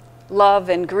 Love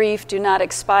and grief do not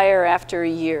expire after a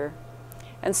year.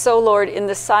 And so, Lord, in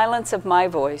the silence of my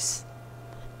voice,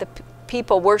 the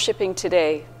people worshiping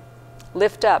today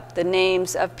lift up the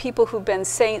names of people who've been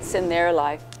saints in their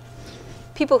life,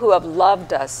 people who have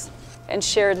loved us and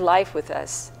shared life with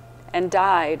us and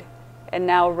died and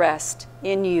now rest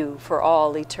in you for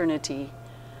all eternity.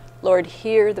 Lord,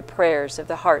 hear the prayers of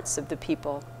the hearts of the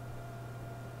people.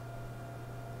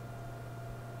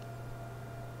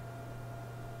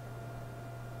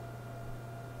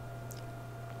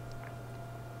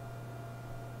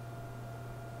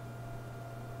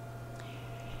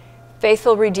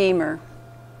 Faithful Redeemer,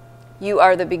 you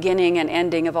are the beginning and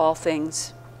ending of all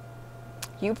things.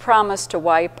 You promise to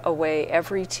wipe away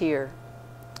every tear,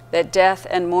 that death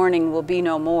and mourning will be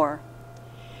no more.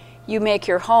 You make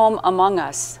your home among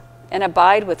us and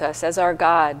abide with us as our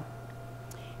God.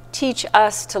 Teach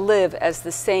us to live as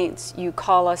the saints you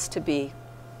call us to be,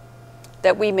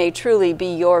 that we may truly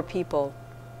be your people,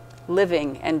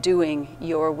 living and doing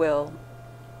your will.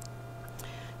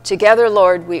 Together,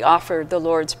 Lord, we offer the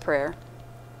Lord's Prayer.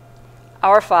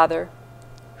 Our Father,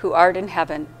 who art in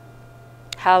heaven,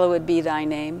 hallowed be thy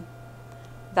name.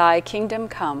 Thy kingdom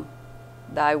come,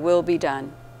 thy will be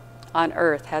done, on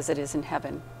earth as it is in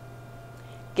heaven.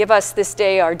 Give us this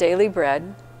day our daily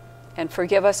bread, and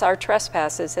forgive us our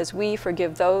trespasses as we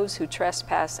forgive those who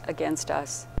trespass against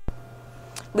us.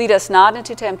 Lead us not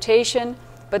into temptation,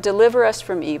 but deliver us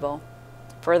from evil.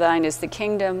 For thine is the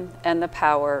kingdom and the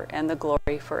power and the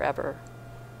glory forever.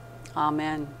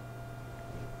 Amen.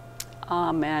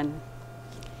 Amen.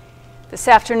 This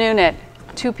afternoon at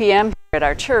 2 p.m. here at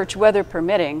our church, weather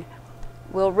permitting,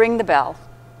 we'll ring the bell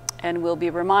and we'll be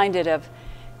reminded of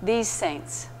these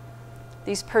saints,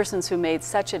 these persons who made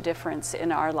such a difference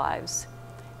in our lives.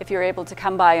 If you're able to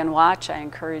come by and watch, I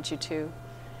encourage you to.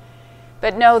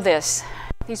 But know this,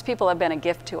 these people have been a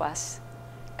gift to us.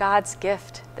 God's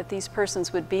gift that these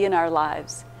persons would be in our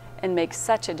lives and make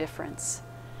such a difference.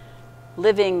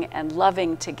 Living and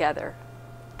loving together,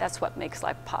 that's what makes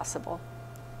life possible.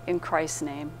 In Christ's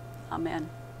name, amen.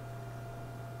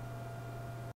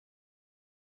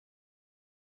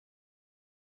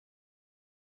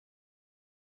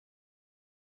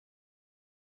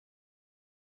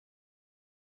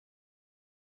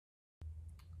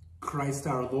 Christ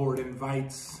our Lord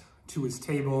invites to his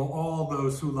table all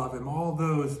those who love him, all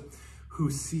those who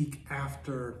seek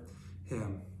after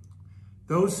him,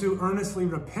 those who earnestly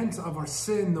repent of our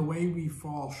sin the way we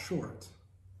fall short,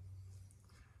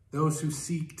 those who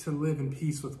seek to live in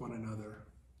peace with one another.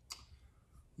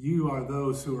 You are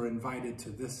those who are invited to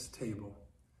this table.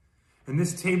 And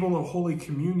this table of Holy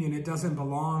Communion, it doesn't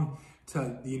belong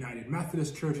to the United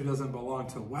Methodist Church. It doesn't belong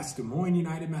to West Des Moines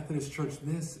United Methodist Church.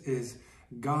 This is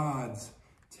God's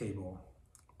table.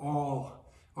 All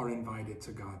are invited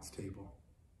to God's table.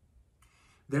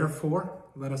 Therefore,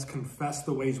 let us confess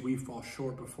the ways we fall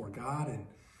short before God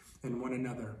and one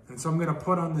another. And so I'm going to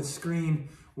put on the screen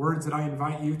words that I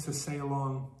invite you to say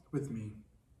along with me.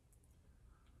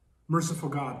 Merciful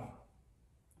God,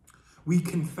 we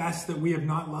confess that we have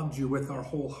not loved you with our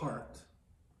whole heart.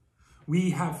 We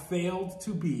have failed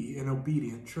to be an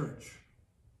obedient church.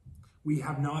 We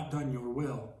have not done your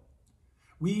will.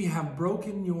 We have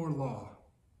broken your law.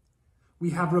 We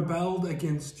have rebelled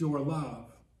against your love.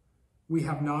 We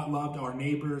have not loved our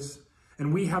neighbors,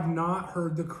 and we have not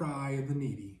heard the cry of the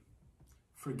needy.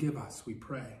 Forgive us, we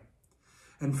pray,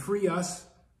 and free us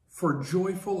for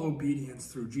joyful obedience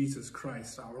through Jesus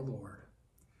Christ our Lord.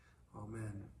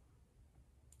 Amen.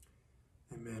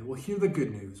 Amen. Well, hear the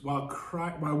good news. While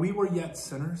we were yet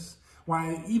sinners,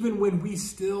 while even when we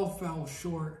still fell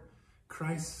short,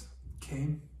 Christ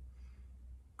came.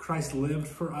 Christ lived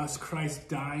for us. Christ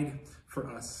died for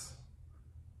us.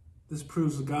 This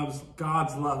proves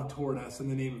God's love toward us. In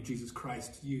the name of Jesus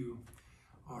Christ, you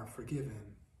are forgiven.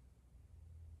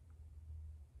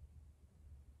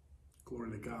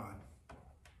 Glory to God.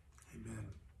 Amen.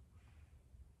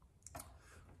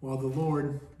 Well, the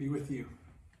Lord be with you.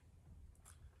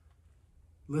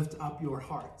 Lift up your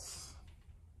hearts.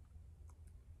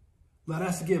 Let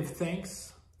us give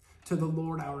thanks to the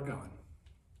Lord our God,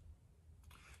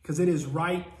 because because it is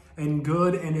right and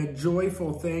good and a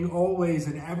joyful thing always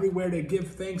and everywhere to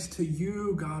give thanks to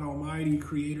you, God Almighty,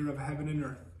 creator of heaven and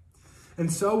earth. And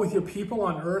so with your people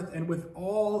on earth and with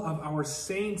all of our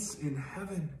saints in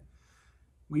heaven,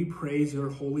 we praise your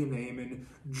holy name and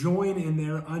join in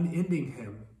their unending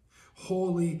hymn.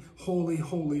 Holy, holy,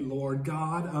 holy Lord,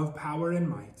 God of power and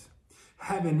might.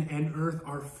 Heaven and earth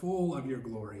are full of your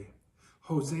glory.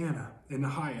 Hosanna in the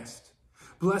highest.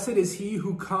 Blessed is he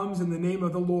who comes in the name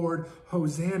of the Lord.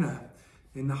 Hosanna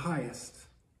in the highest.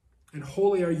 And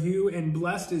holy are you, and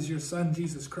blessed is your Son,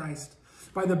 Jesus Christ.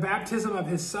 By the baptism of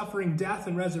his suffering, death,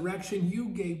 and resurrection, you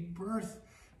gave birth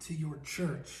to your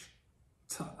church.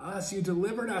 To us, you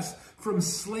delivered us from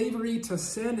slavery to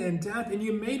sin and death, and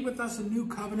you made with us a new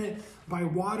covenant by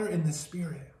water and the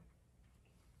Spirit.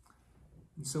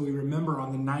 And so we remember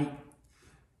on the night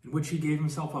in which he gave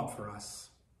himself up for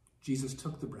us, Jesus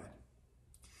took the bread.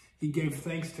 He gave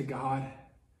thanks to God,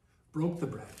 broke the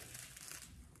bread,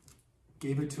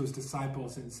 gave it to his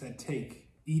disciples, and said, "Take,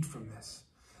 eat from this.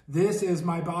 This is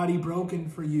my body broken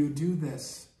for you. Do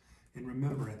this in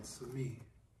remembrance of me."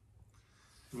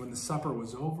 And when the supper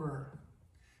was over,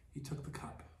 he took the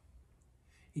cup.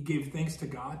 He gave thanks to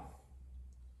God,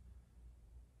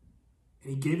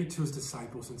 and he gave it to his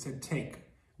disciples and said, "Take,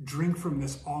 drink from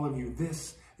this, all of you.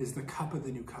 This is the cup of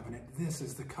the new covenant. This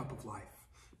is the cup of life.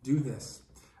 Do this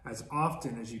as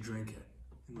often as you drink it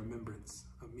in remembrance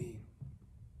of me."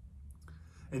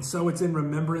 And so it's in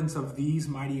remembrance of these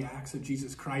mighty acts of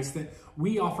Jesus Christ that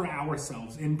we offer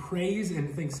ourselves in praise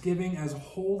and thanksgiving as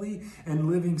holy and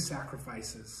living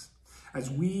sacrifices,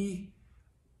 as we,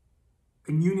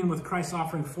 in union with Christ's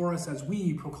offering for us, as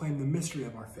we proclaim the mystery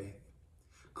of our faith.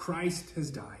 Christ has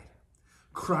died.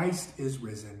 Christ is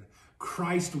risen.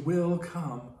 Christ will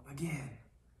come again.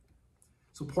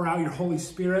 So pour out your Holy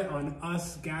Spirit on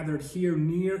us gathered here,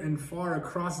 near and far,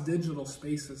 across digital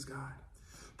spaces, God.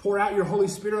 Pour out your Holy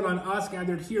Spirit on us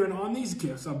gathered here and on these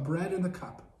gifts of bread and the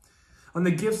cup, on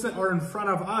the gifts that are in front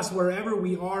of us wherever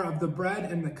we are of the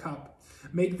bread and the cup.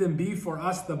 Make them be for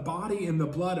us the body and the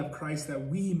blood of Christ, that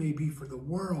we may be for the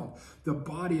world the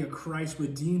body of Christ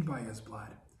redeemed by his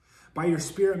blood. By your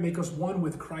Spirit, make us one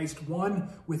with Christ, one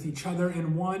with each other,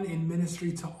 and one in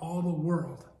ministry to all the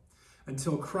world,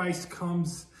 until Christ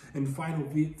comes in final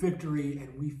victory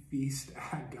and we feast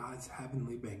at God's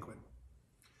heavenly banquet.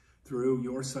 Through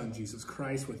your Son, Jesus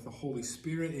Christ, with the Holy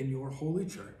Spirit in your holy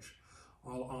church,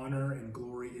 all honor and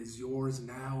glory is yours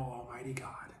now, Almighty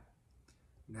God,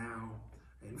 now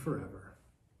and forever.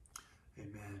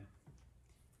 Amen.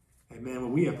 Amen.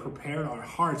 Well, we have prepared our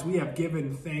hearts. We have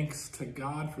given thanks to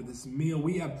God for this meal.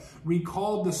 We have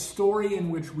recalled the story in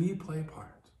which we play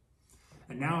part.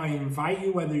 And now I invite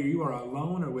you, whether you are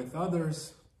alone or with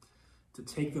others, to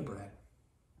take the bread,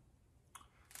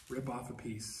 rip off a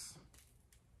piece,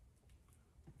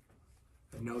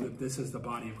 and know that this is the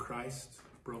body of Christ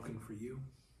broken for you.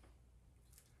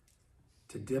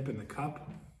 To dip in the cup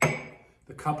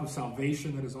of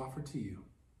salvation that is offered to you.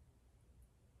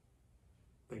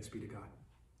 Thanks be to God.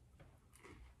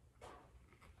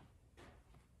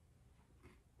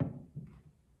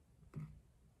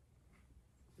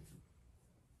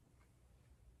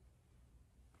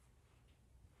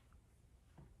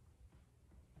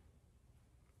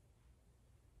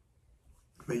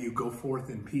 May you go forth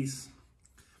in peace.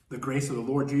 The grace of the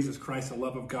Lord Jesus Christ, the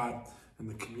love of God, and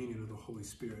the communion of the Holy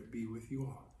Spirit be with you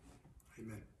all.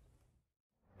 Amen.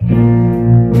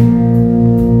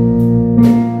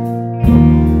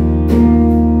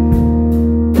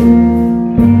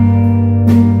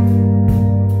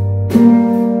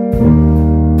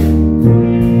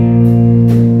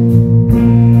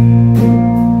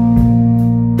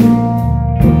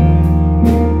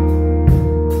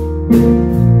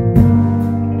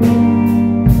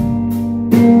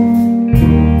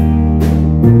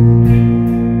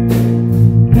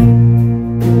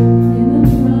 In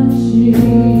the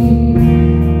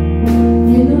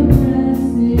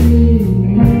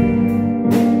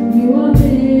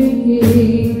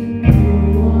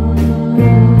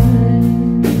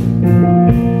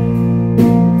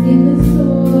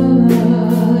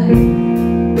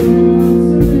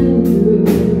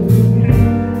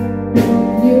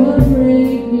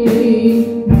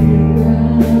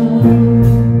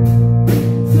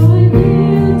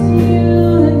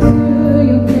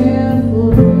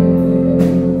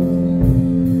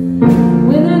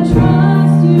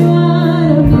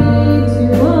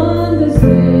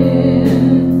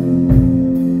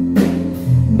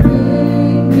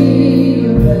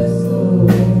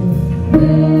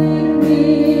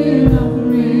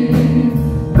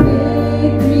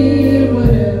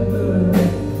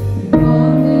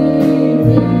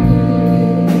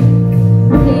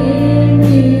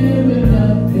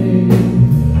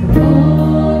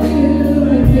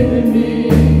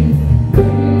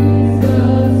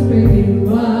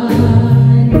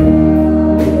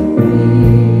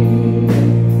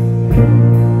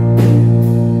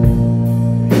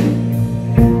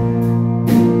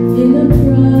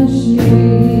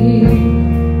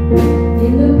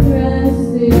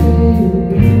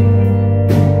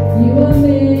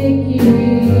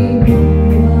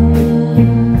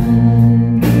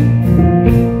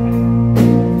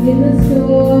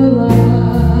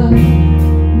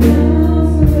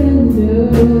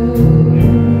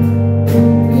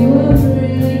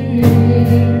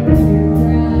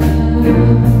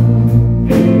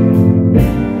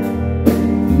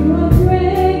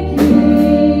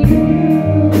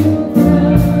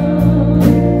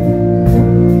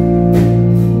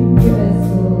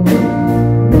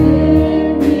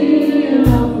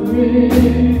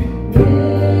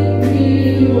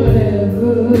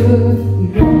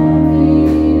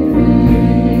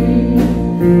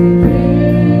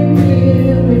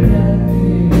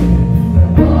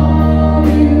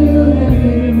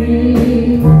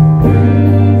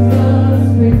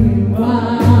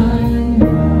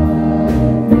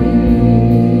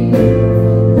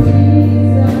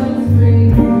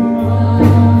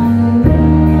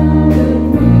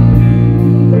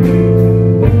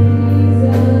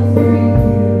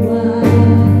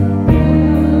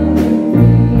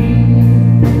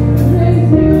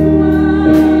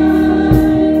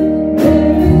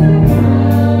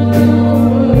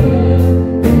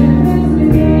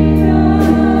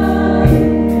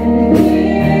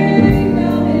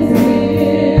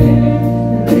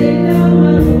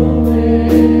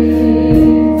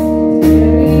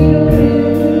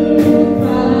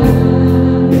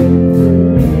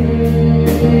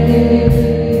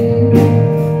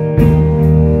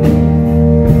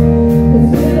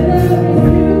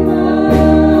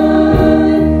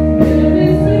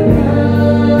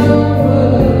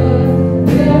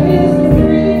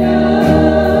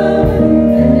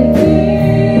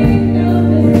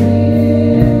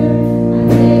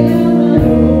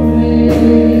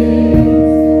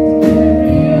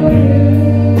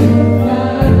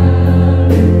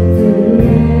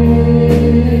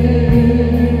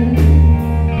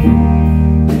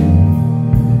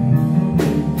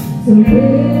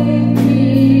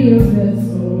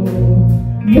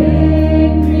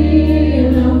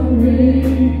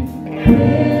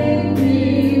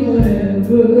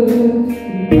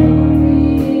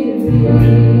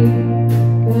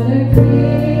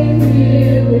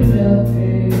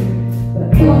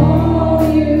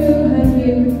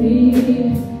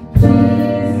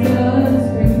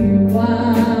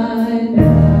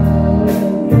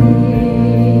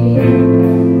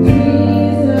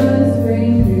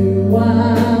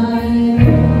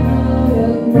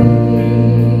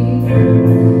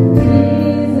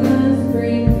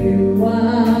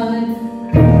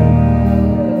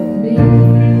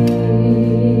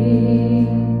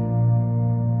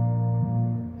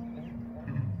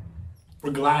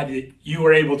You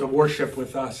were able to worship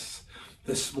with us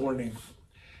this morning.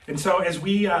 And so as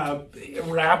we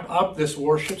wrap up this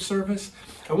worship service,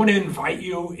 I want to invite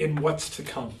you in what's to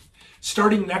come.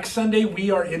 Starting next Sunday,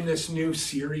 we are in this new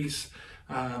series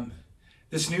that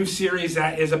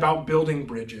is about building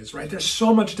bridges, right? There's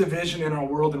so much division in our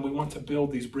world, and we want to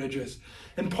build these bridges.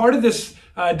 And part of this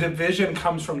division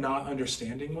comes from not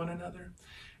understanding one another.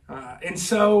 And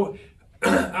so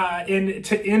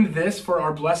to end this for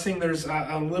our blessing, there's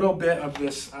a little bit of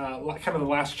this, kind of the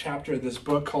last chapter of this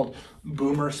book called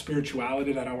Boomer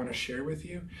Spirituality that I want to share with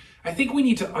you. I think we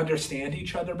need to understand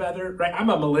each other better, right? I'm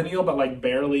a millennial, but like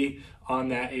barely on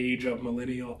that age of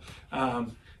millennial.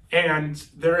 And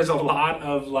there is a lot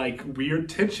of like weird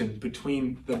tension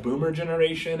between the boomer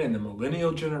generation and the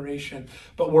millennial generation,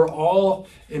 but we're all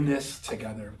in this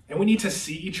together. And we need to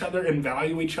see each other and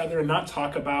value each other and not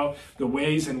talk about the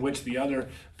ways in which the other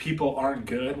people aren't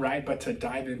good, right? But to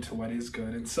dive into what is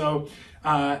good. And so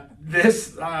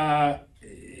this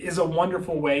is a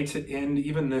wonderful way to end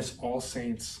even this All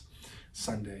Saints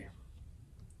Sunday.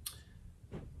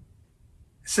 It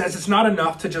says it's not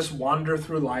enough to just wander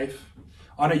through life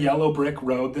on a yellow brick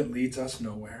road that leads us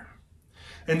nowhere.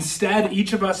 Instead,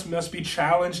 each of us must be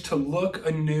challenged to look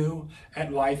anew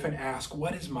at life and ask,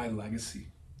 what is my legacy?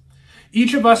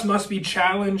 Each of us must be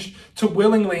challenged to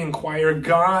willingly inquire,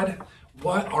 God,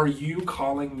 what are you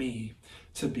calling me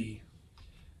to be?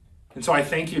 And so I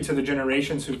thank you to the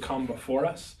generations who've come before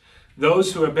us,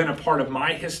 those who have been a part of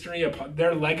my history,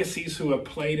 their legacies who have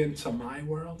played into my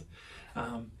world.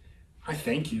 I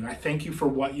thank you. I thank you for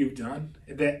what you've done,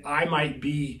 that I might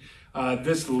be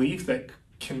this leaf that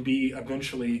can be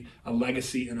eventually a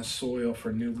legacy in a soil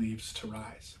for new leaves to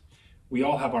rise. We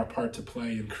all have our part to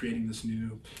play in creating this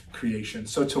new creation.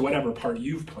 So to whatever part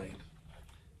you've played,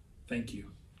 thank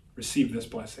you. Receive this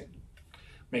blessing.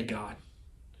 May God,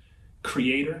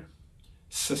 Creator,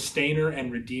 Sustainer,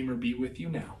 and Redeemer be with you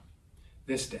now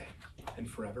this day and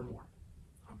forevermore.